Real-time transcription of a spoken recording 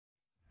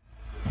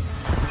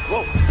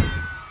Whoa.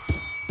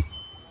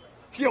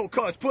 Yo,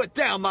 cuz, put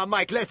down my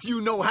mic, lets you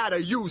know how to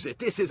use it.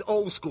 This is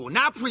old school,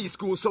 not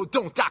preschool, so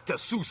don't Dr.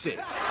 Seuss it.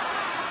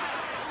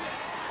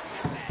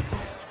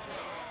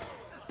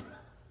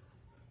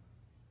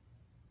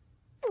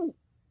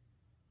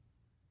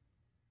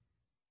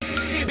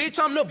 Bitch,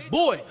 I'm the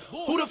boy.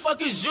 Who the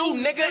fuck is you,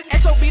 nigga?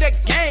 S.O.B the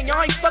gang,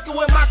 y'all ain't fucking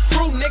with my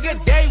crew,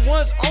 nigga. Day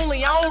ones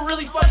only, I don't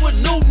really fuck with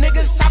new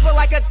niggas. Chop it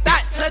like a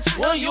thought, touch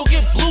one, you'll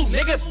get blue,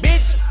 nigga,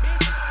 bitch.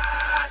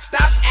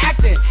 Stop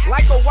acting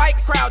like a white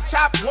crowd,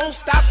 chop, won't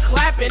stop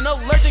clapping.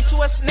 Allergic to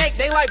a snake,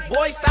 they like,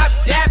 boy, stop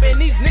dabbing.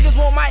 These niggas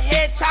want my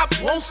head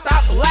chopped, won't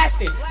stop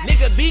blasting.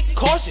 Nigga, be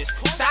cautious.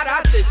 Shout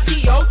out to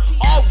T.O.,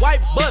 all white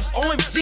buffs, OMG.